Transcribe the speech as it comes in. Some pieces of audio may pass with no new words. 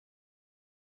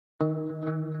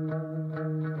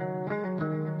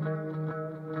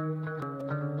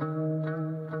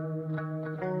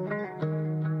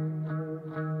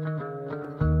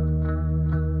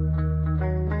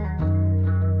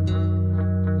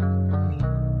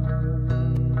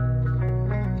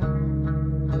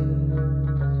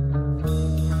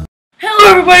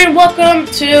everybody, and welcome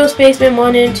to Spaceman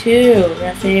 1 and 2,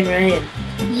 Rafae and Ryan.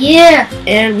 Yeah!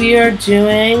 And we are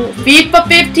doing FIFA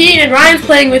 15, and Ryan's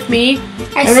playing with me.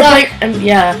 I suck.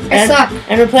 I suck.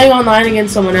 And we're playing online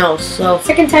against someone else, so...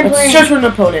 Second time playing. Search for an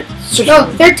opponent.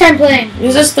 Third time playing. This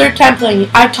is his third time playing.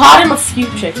 I've taught him a few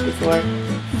tricks before.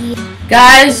 Yeah.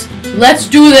 Guys, let's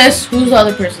do this. Who's the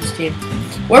other person's team?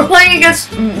 We're playing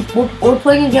against... We're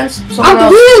playing against someone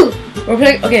else. Blue! We're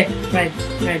playing... Okay, Ryan,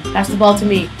 pass the ball to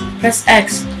me. Press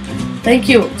X. Thank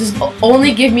you. Just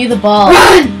only give me the ball.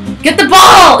 Run! Get the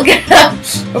ball!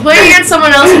 We're playing against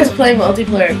someone else who's playing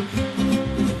multiplayer.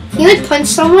 You like punch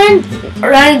someone?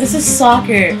 Ryan, this is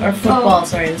soccer. Or football. Oh.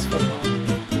 Sorry, this is football.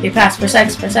 Okay, pass. Press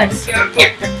X. Press X.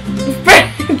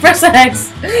 Press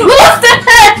X. What the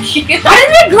heck? Why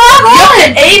did it grab on? You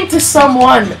have to aim to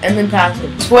someone and then pass it.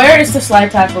 Square is to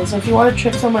slide tackle, so if you want to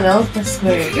trick someone else, press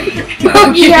square.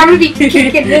 Oh, yeah, I'm gonna be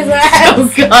kicking his ass. Oh,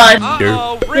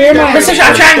 God. Press a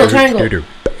shot. Triangle.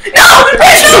 No!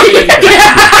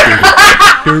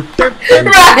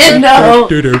 Ryan, no!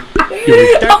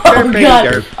 Oh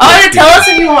god! Tell us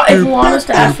if you want us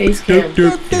to have face cam.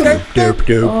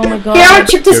 Oh my god! Here, I'll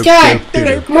chip this guy.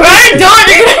 Ryan, don't!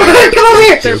 Come over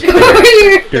here! Come over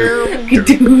here!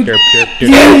 Dude,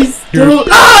 please don't!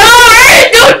 Oh, Ryan,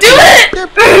 don't do it!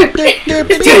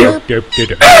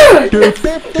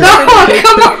 No,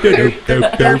 come on!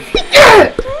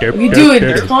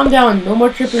 Dude, calm down. No more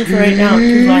tripping for right now.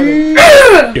 Too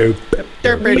violent.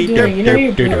 What are you doing? You know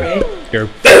you're blue, right?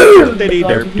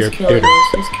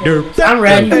 I'm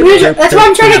ready. That's why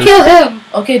I'm trying to kill him.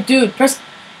 Okay, dude, press.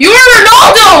 You're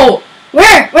Ronaldo!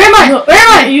 Where? Where am I? Where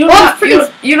am I? You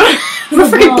don't. I'm a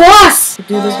freaking boss. Dude,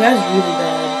 this guy's really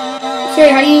bad. Okay,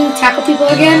 how do you tackle people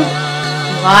again?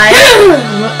 Why?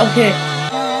 Okay,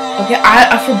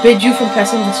 I forbid you from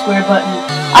pressing the square button.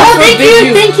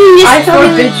 Thank you. I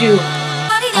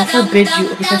forbid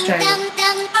you. Okay, press triangle.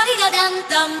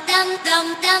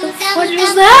 What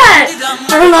was that?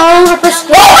 I don't know. I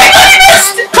pressed. Oh my god, you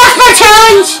missed! Crossbar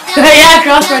challenge! Yeah,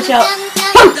 crossbar challenge.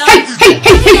 Hey!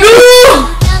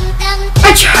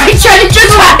 I tried to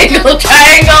just Triangle!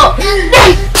 Triangle!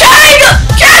 Ryan,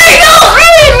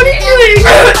 what are you doing?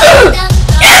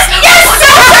 Yes!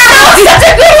 That's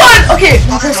a good one! Okay,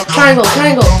 press triangle.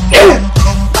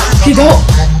 Okay, go.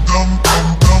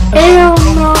 Hell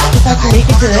no. If I can make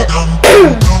it to it.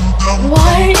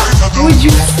 Why would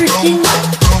you freaking...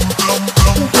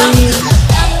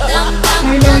 I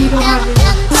know you don't have it.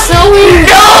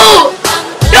 No!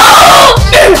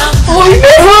 Oh, you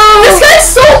missed! This guy's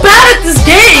so bad at this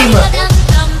game!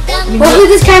 Hopefully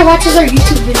this guy watches our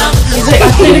YouTube videos. He's like, I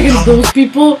played against those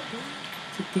people.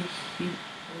 Oh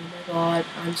my god,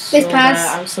 I'm so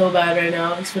bad. I'm so bad right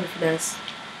now. He's gonna finesse.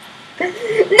 No!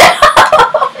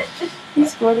 He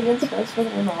scored against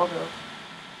Ronaldo.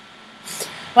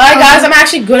 Bye guys, I'm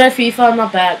actually good at FIFA. I'm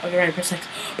not bad. Okay, Ryan, press X.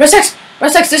 Press X.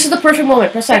 This is the perfect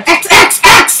moment. Press X. X.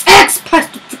 Press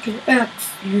the freaking X.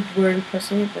 You weren't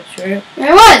pressing it, but sure. Yeah, I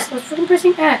was freaking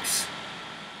pressing X.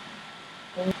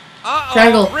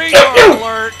 Triangle. Why?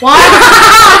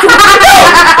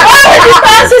 Why would you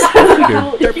pass this?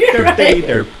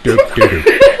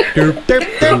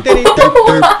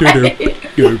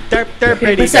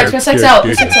 Press X out.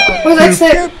 What's X?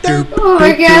 Oh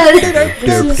my god.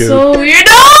 This is so weird.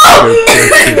 No!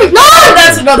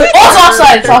 That's another. Oh, it's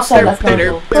offside. It's offside. That's not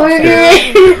cool.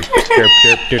 Okay.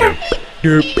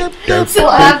 I'm so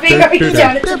happy. I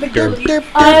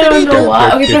don't know why.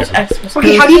 Okay, press X.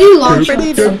 Okay, how do you launch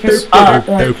it?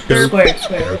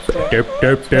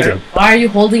 Square. Why are you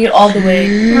holding it all the way?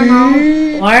 I don't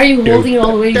know. Why are you holding it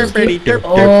all the way?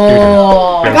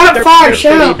 Oh. I got it far,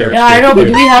 shut up. Yeah, I know, but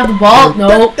do we have the ball?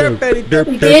 No.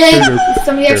 We did.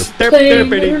 Somebody actually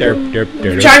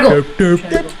played.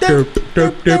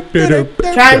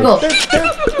 Triangle.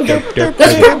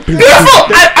 That's beautiful!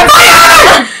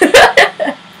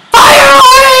 Fire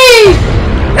away!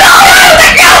 No!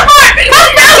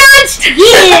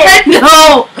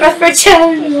 No! Crossbar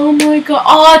challenge! Oh my god.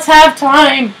 Oh, it's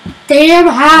halftime. Damn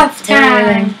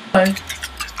halftime.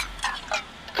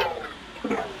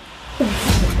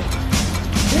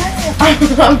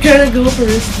 I'm trying to go for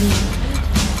this.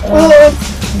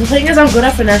 The thing is, I'm good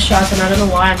at finesse shots, and I don't know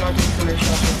why I'm not doing finesse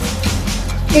shots.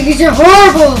 Because you're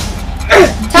horrible.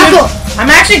 Tackle! Dude, I'm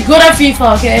actually good at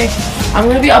FIFA, okay? I'm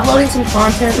gonna be uploading some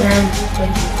content and I'm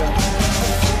playing FIFA.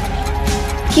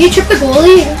 Can you trip the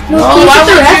goalie? No, why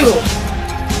would you?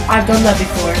 I've done that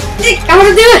before. I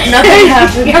wanna do it! Nothing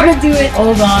happened. I wanna do it.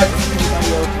 Oh god.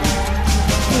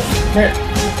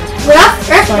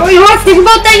 You want to think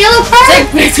about that yellow card?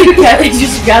 It's like basically you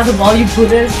just grab the ball, you put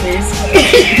it in his face.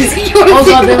 Oh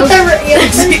god,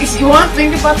 you want to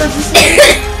think about that?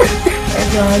 Oh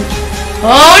god.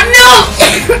 Oh no!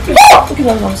 Look at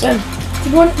that, I'm saying.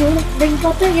 You want to think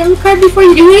about that yellow card before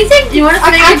you do anything? You want to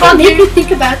think I about can make you think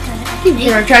about that.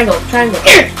 Here, triangle.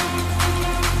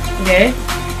 Okay.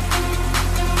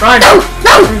 Run!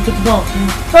 No! Get the ball.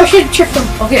 Oh shit, trip him.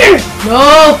 Okay.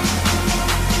 No!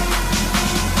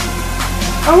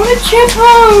 I want to trip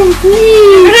him,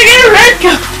 please. I'm gonna get a red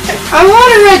card! I want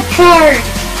a red card. I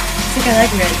think I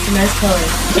like red. It's a nice color.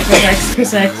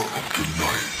 Press X.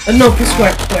 No, press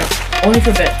square. Only for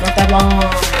a bit. Not that long.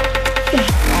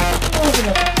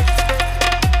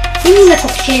 We need a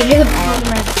top shade. We have the ball,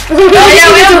 right? Oh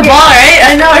yeah, we have the ball, right?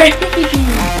 I know, right?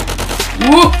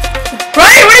 Whoop!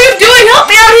 Ryan, what are you doing? Help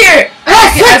me out here!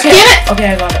 Switch, damn it! Okay,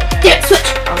 I got it. Okay. Yeah, switch.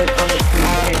 Okay.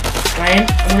 Ryan,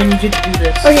 I'm gonna need you to do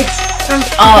this. Okay.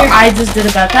 Oh, I just did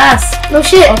a bad pass. No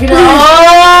shit. Okay, no.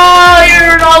 Oh,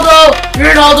 you're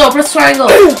Ronaldo. Press triangle.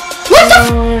 What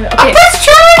the? Okay. Press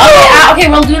triangle.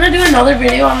 Okay, we're gonna do another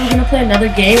video. I'm gonna play another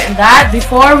game, and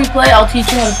before we play, I'll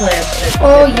teach you how to play it.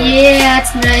 Oh yeah,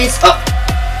 that's nice. Oh.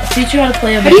 I'll teach you how to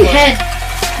play a How do you head?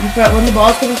 You press, when the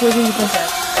ball's coming towards you, you press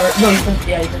X. Or no, you press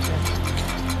X.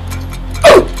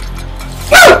 Oh.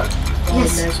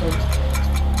 Yes. Nice one.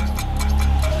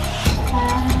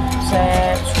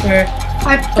 Set, square.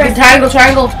 Okay,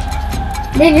 triangle.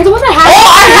 Man, you're the one that has it. Oh,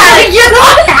 I had it! You're the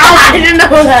one that has it! I didn't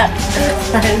know that.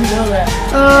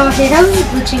 Okay, that was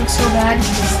glitching so bad.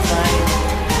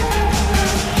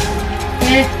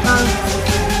 Okay,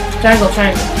 Triangle.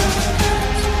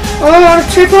 Oh, I want to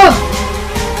trip up.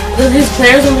 His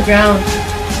player's on the ground.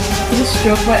 He just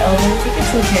stroked my elbow. I think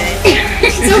it's okay.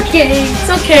 It's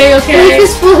okay. Okay. Life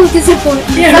is full of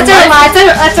disappointment. Yeah, that's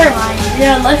our line.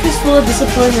 Yeah, life is full of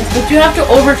disappointments, but you have to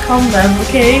overcome them,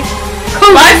 okay?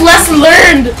 Life lesson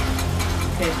learned!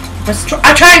 Okay, let's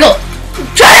triangle!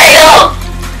 Triangle!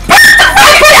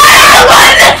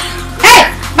 Hey!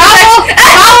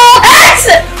 X!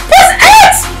 Press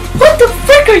X! What the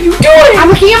frick are you doing?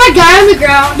 I'm looking at my guy on the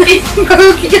ground. I'm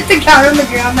looking at the guy on the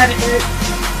ground that hurt.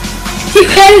 You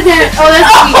headed that. Oh,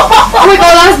 that's me. Oh my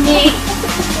god, that was me.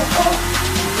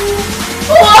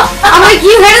 I'm like,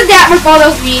 you headed that. Oh my god,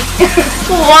 that was me.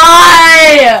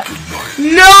 Why?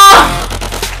 No!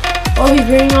 Oh, he's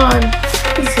bringing on.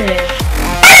 He's safe.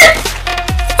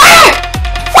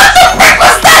 What the frick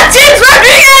was that? James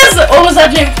Rodriguez! What was that,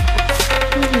 James?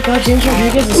 Oh my god, James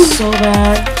Rodriguez is so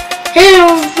bad.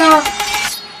 Hell no.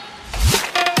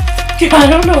 I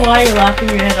don't know why you're laughing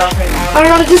your head off right now. I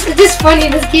don't know, it's just funny.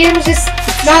 This game is just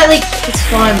not like... It's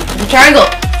fun. The triangle.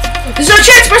 There's no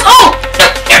chance first. Oh!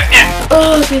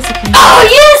 Oh, okay, it's okay. Oh,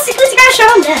 yes! At least you got a shot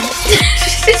on that.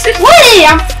 Wait!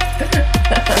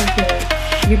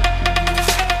 Okay.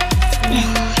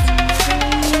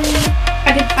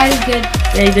 I did good.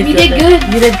 Yeah, you did You good. did good.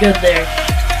 You did good there.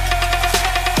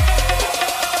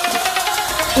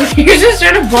 You're just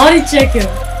trying to body check him.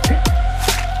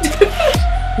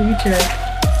 Let me try.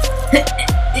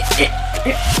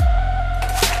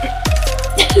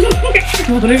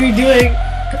 What are we doing?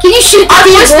 Can you shoot the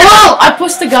ball? I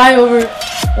pushed the guy over.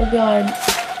 Oh god.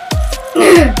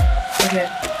 Okay.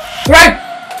 Right!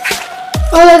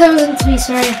 Oh, that wasn't to me,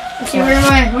 sorry. Okay, where am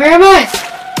I? Where am I?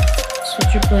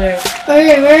 Switch your player.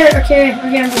 Okay, where? Okay,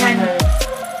 I'm behind.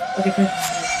 Okay, good.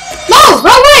 No!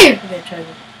 Wrong way! Okay,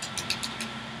 triangle.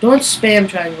 Don't spam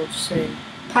triangle, just saying.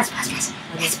 Pass.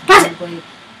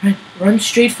 Right, run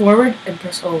straight forward and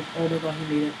press O. Oh my god, he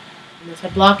made it. And let's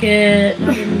block it.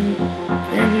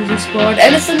 And he just scored.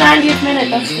 And it's the 90th minute.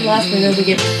 That's the last minute of the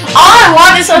game. All I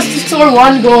want is us to score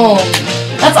one goal.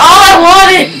 That's all I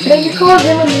wanted. Then you called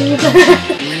him a noob.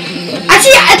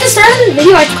 Actually, at the start of the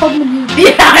video, I called him a noob.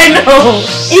 Yeah, I know.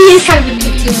 And he is kind of a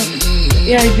noob too.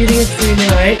 Yeah, he's beating us 3-0,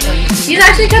 right? He's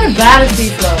actually kind of bad at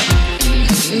FIFA.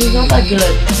 He's not that good.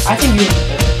 I think you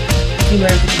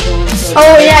learned to control him.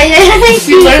 Oh yeah, thank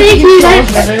you.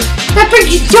 Better. That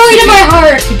brings joy to my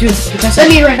heart. Dude, let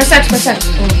me run. Press X.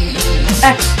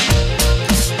 X.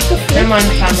 Never mind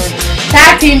the timeline.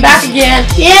 Tag team back again.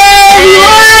 Yeah, we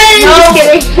won. No.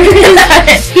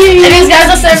 Just kidding. Anyways,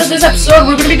 guys, that's the end of this episode.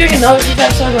 We're gonna be doing another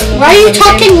FIFA episode. Why are you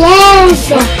talking loud?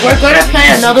 We're gonna play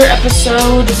another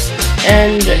episode.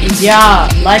 And yeah,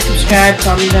 like, subscribe,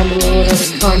 comment down below what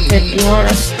other content you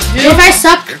want us to do. If I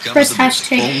suck, press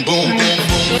hashtag.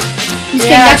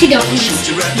 Yeah. Actually don't.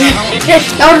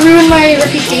 That would ruin my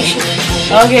reputation.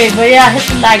 Okay, but yeah, hit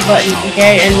the like button,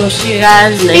 okay? And we'll see you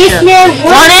guys later. Peace, man.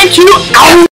 1 and 2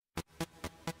 out!